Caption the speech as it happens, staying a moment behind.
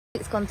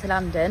It's gone to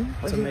London.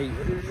 To meet,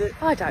 who is it?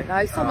 I don't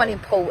know, someone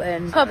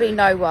important. Probably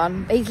no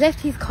one. He's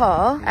left his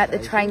car at the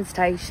train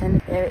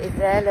station. There it is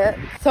there, look.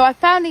 So I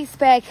found his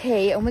spare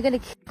key and we're going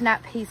to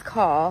kidnap his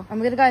car. And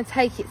we're going to go and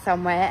take it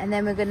somewhere and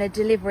then we're going to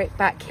deliver it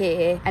back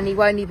here and he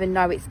won't even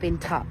know it's been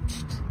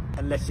touched.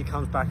 Unless he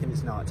comes back and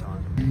it's night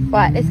time.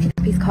 Right, let's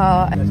kidnap his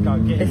car. Let's go,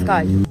 Let's go.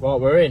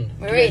 Right, we're in.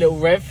 We're in. A little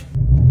rev.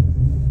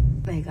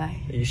 There you go. Are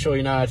you sure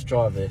you know how to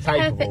drive this?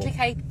 Capable. Perfectly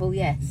capable,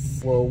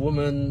 yes. Well,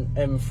 woman,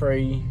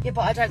 M3. Yeah,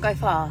 but I don't go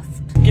fast.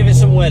 Give it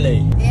some welly.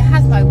 It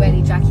has no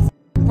welly, Jack. It's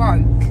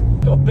broke.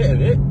 Got a bit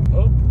of it.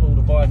 Oh, all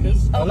the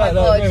bikers. Oh my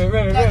God.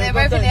 Rev it, No, they're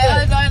revving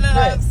it. Oh, no,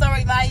 I'm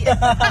sorry, mate.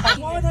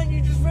 Why don't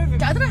you just rev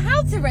it? I don't know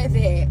how to rev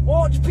it.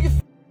 What? Just put your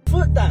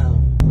foot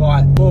down.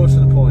 Right, more to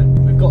the point.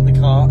 We've got the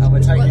car and we're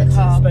taking it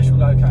to a special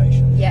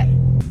location. Yeah.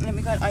 Let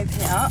me go and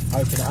open it up.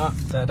 Open it up.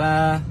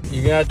 Ta-da.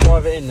 You gonna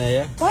drive it in there,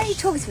 yeah? Why are you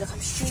talking to me like I'm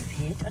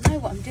stupid? I know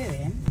what I'm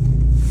doing.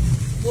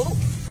 Whoa.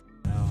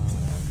 Oh,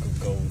 good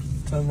gold.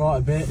 Turn right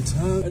a bit.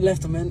 Turn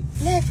left a minute.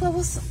 Left, well,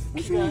 what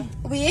do you mean?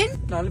 Are we in?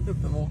 No, a little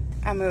bit more.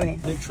 And we're in.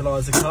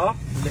 Neutralise the car.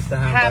 Lift the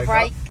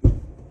handbrake.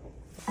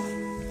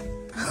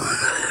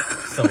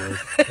 Sorry.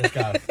 Let's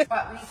go.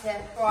 Right, we need to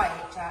fry it,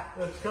 Jack.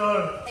 Let's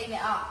go. Clean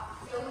it up.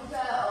 Get all the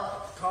dirt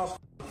off. Car's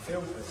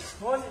filthy.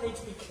 Why does it need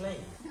to be clean?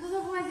 Because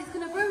otherwise it's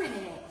going to ruin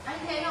it. Are you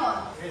getting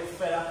on? Get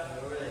fed up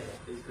already.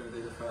 He's going to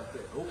do the first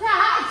bit. Oh,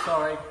 Jack!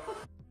 sorry.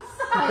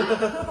 Sorry. Do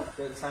it at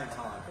the same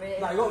time. Really?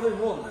 No, you got to do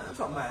more than that. It's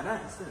like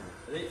mayonnaise, isn't it?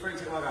 Eat 3,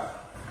 2, 1, go.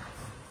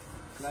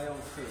 Lay on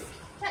thick.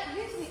 Jack,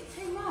 you're using it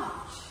too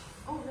much.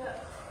 Oh, look.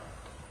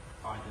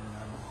 I didn't know.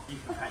 You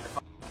can take the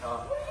car.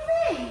 What do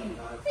you mean?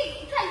 No. See,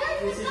 Jack, don't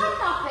put stuff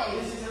up in.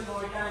 This isn't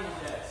my game,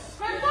 Jess.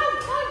 No,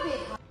 don't be.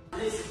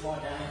 This is my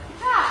game.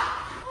 Jack,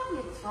 don't be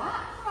a twat.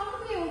 I'm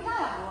going to be all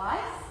day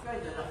otherwise. You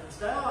ain't doing nothing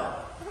today, are you?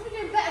 I'm going to be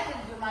doing better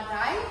things with my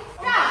day.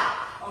 Jack!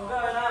 I'm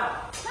going out.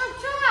 No,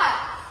 Jack!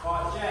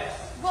 Right, Jess.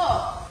 What?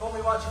 Call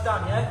me once you're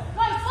done, yeah?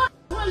 No, fuck.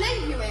 I want to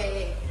leave you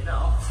here. You're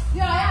not.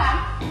 Yeah, I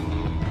am.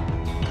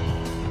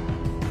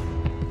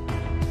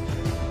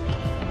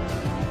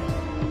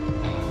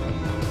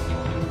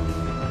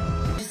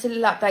 Just a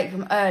little update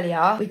from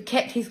earlier. We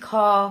kept his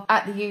car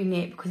at the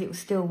unit because it was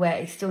still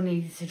wet. It still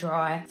needed to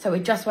dry. So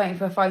we're just waiting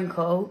for a phone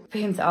call for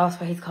him to ask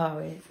where his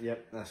car is.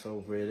 Yep, that's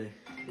all really.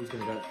 He's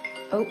going to go.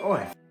 Oh.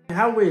 Oh,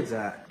 how weird's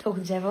that?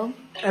 Talking to devil.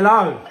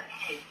 Hello.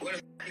 Where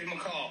the f is my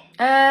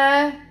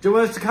car? Do you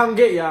want us to come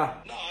get ya?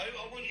 No, I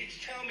want you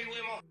to tell me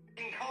where my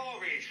f***ing car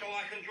is so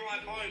I can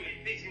drive home.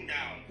 It's pissing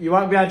down. You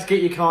won't be able to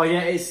get your car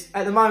yet. It's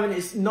at the moment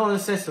it's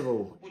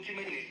non-accessible. What do you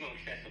mean it's not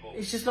accessible?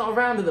 It's just not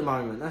around at the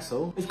moment. That's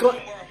all. It's got.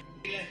 Where I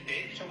left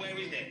it, so where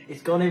is it?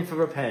 It's gone in for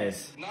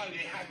repairs. No, it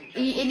hasn't.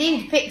 It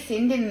needed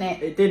fixing, didn't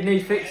it? It did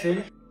need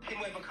fixing.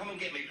 Come and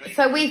get me, please.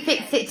 So we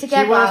fixed it Do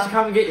together. you want us to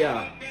come and get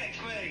ya? Get me.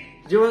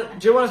 Do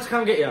you want us to come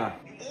and get ya?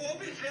 Well,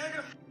 obviously, I'm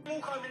going to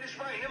walk home in this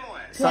rain, am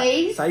I?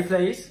 Please? Say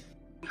please.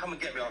 Come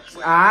and get me, I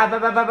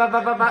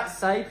swear.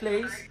 Say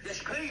please. Yes,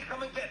 please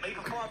come and get me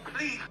before I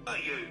please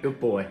hurt you. Good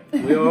boy.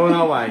 We're on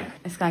our way.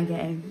 Let's go and get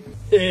him.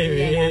 Here he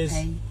Yeah, is.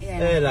 happy. Yeah.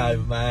 Hello,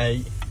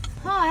 mate.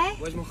 Hi.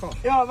 Where's my car?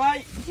 You alright,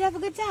 mate? Did you have a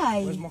good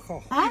day? Where's my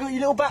car? Huh? You got your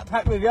little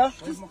backpack with you?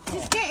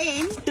 Just get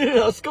in. You're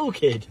not a school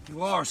kid.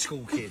 You are a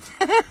school kid.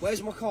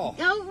 Where's my car?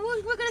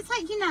 Oh, we're going to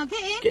take you now.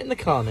 Get in. Get in the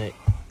car, Nick.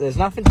 There's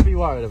nothing to be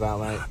worried about,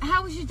 mate.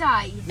 How was your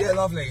day? Yeah,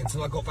 lovely,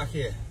 until I got back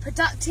here.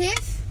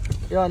 Productive?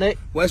 You alright, Nick?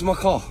 Where's my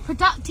car?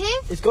 Productive?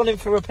 It's gone in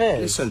for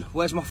repairs. Listen,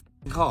 where's my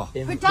car?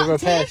 In the Productive?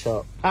 repair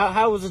shop.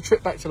 How was the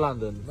trip back to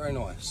London? Very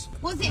nice.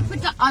 Was it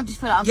productive? I'm just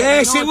putting it up.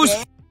 Yes, it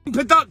was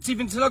productive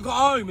until I got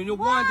home and you're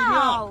winding me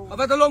Wow. up. I've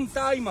had a long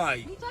day,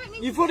 mate. You don't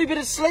need You've already been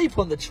asleep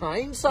on the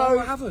train, so... No,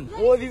 I haven't.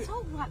 What have you...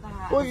 talk like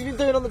that. What have you been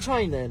doing on the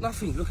train then?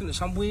 Nothing, looking at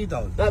some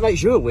weirdo. That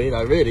makes you a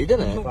weirdo, really,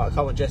 doesn't it? Right,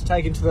 come on, Jess,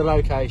 take him to the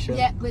location.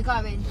 Yeah, we're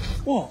going.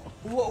 What?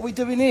 What are we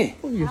doing here?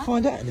 Well, you'll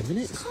find out in a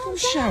minute. Calm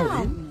Shouting.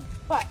 down.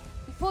 Right,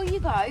 before you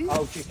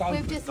go, just open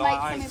we've just the made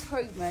door, some eh?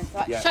 improvements.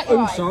 Right, Yeah. shut your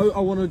eyes. Also, I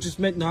want to just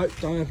make note,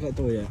 don't open that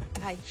door yet.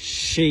 Okay,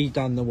 She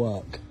done the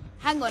work.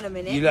 hang on a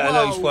minute. You let her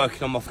know he's Whoa.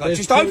 working on my car. There's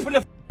Just two- open the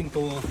f***ing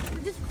door.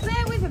 Just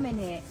bear with a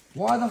minute.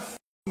 Why the f***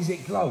 is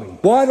it glowing?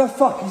 Why the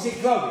fuck is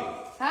it glowing?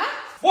 Huh?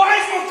 Why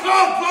is my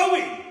car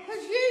glowing?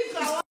 Because you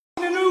go.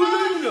 It's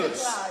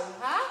luminous.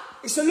 Huh?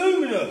 It's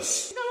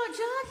luminous. You don't like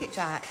to like it,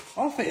 Jack.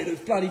 I think it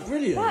looks bloody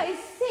brilliant. That is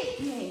sick,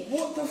 Nick.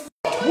 What the f***?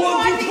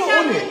 What have you put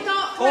on it?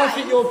 I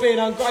think you're being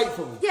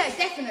ungrateful. Yeah,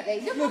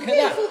 definitely. Look Look how at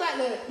that. beautiful that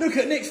looks. Look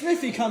at Nick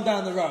Smithy come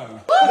down the road.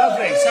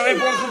 Lovely, so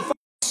everyone can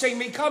see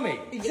me coming.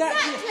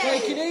 Exactly. They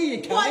can hear you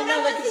coming, What, now no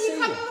they one can see see you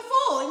you. coming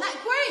before in that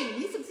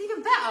green? This looks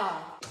even better.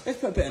 Let's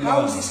put a bit of How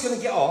light is on. this going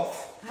to get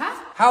off? Huh?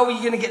 How are you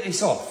going to get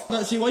this off?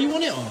 Let's see why you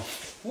want it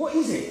off. What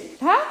is it?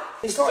 Huh?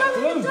 It's like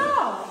glowing in glue. the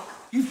dark.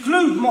 You've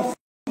glued my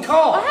f***ing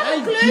car. I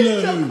haven't Hey, glued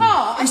your glue.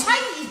 car. I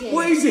painted it.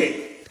 What is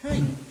it?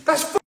 Paint.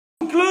 That's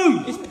f***ing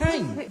glue. It's A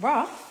paint. bit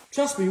rough.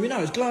 Trust me, we know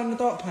it's glow in the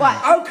dark paint.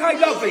 Right. Okay,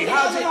 lovely. Get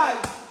How's it it? on the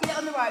road. Get it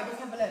on the road. Let's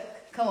have a look.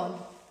 Come on.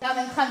 Down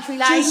in country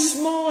lane. Just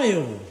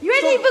smile. You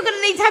ain't even going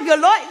to need to have your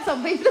lights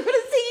on. People are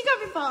going to see you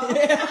coming past.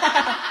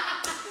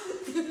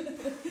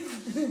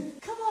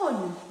 Come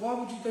on. Why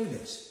would you do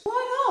this?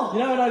 Why not? You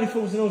know in Only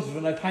Fools and Horses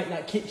when they paint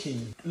that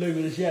kitchen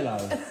luminous yellow?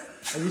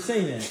 Have you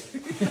seen it?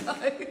 No.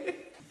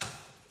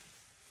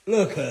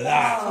 Look at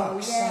that. Oh,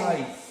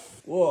 yeah.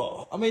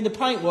 Whoa. I mean, the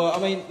paintwork,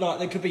 I mean, like,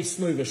 there could be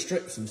smoother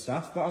strips and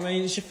stuff, but I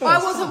mean, it's your first.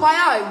 I wasn't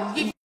my own.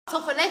 You f***ed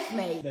off and left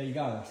me. There you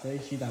go, see?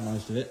 She done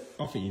most of it.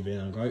 I think you're being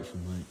ungrateful,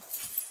 mate.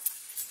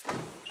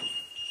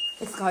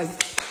 Let's go.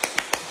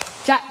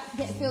 Jack,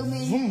 get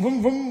filming. Vroom,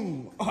 vroom,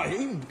 vroom. Oh, it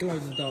even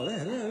glows in the dark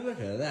there. Look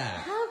at that.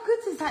 How good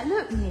does that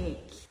look, Nick?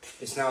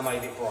 It's now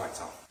made it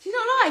brighter. Do you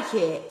not like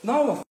it?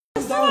 No, I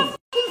It's so don't.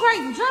 fucking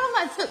grateful. Do you know how long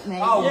that took me?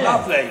 Oh, Yeah.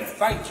 lovely.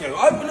 Thank you.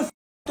 Open the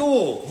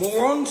door,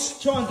 morons.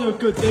 Try and do a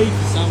good deed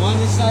for someone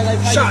and say they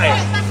paid. Shut Right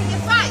it. back in your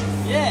face.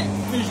 Yeah,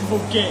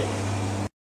 miserable git.